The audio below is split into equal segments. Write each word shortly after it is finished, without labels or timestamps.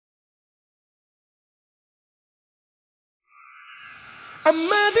Am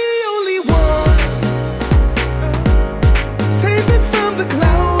I the only one? Save me from the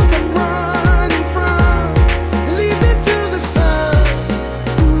clouds I'm running from. Leave me to the sun.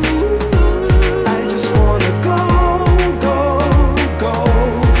 Ooh, I just wanna go, go, go,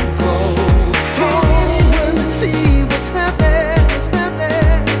 go. Can anyone see what's happening? What's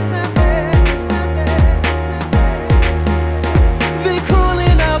happening? What's happening? What's happening? They're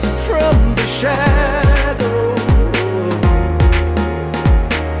calling out from the shadow.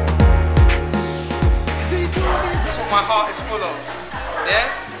 My heart is full of, yeah?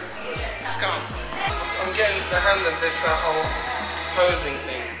 Scum. I'm getting to the hand of this whole posing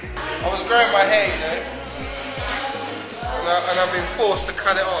thing. I was growing my hair, you know, and I've been forced to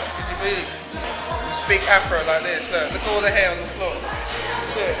cut it off. Could you believe? This big afro like this. Look at all the hair on the floor.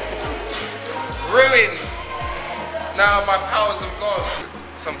 That's it. Ruined. Now my powers have gone.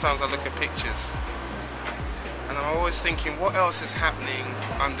 Sometimes I look at pictures and I'm always thinking, what else is happening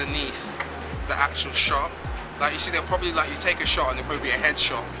underneath the actual shot? Like, you see, they'll probably, like, you take a shot and there'll probably be a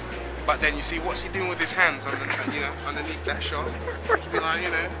headshot, but then you see, what's he doing with his hands you know, underneath that shot? It could be like, you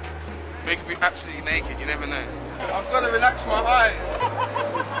know, they could be absolutely naked, you never know. I've got to relax my eyes.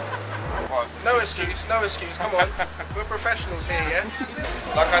 No excuse, no excuse, come on. We're professionals here, yeah?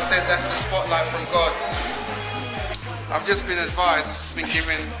 Like I said, that's the spotlight from God. I've just been advised, I've just been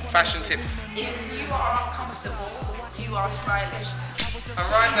given fashion tips. If you are uncomfortable, you are stylish. And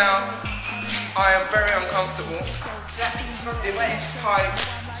right now, I am very uncomfortable That means it's on the in way. these tight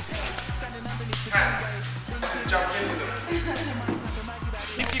pants. Just jump into them.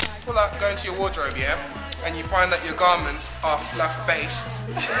 If you pull out, go into your wardrobe, yeah, and you find that your garments are fluff based,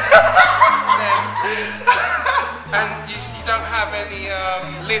 then, and you don't have any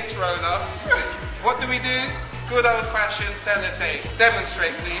lint roller, what do? Good old fashioned sellotape.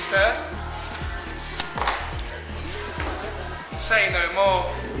 Demonstrate, please, sir. Say no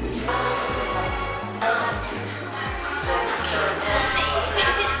more.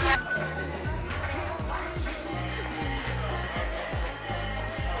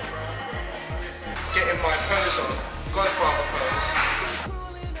 Getting my pose on, Godfather pose.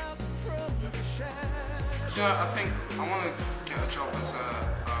 You know, I think I want to get a job as a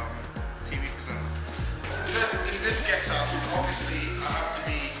TV presenter. Just in this get-up, obviously, I have to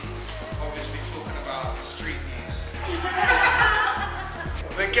be talking about street news.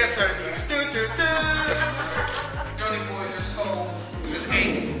 The ghetto news. Do do do. Johnny Boy just sold an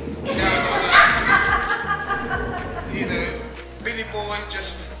eighth down on you know, Billy Boy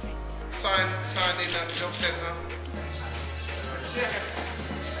just signed in at the job centre. Yeah.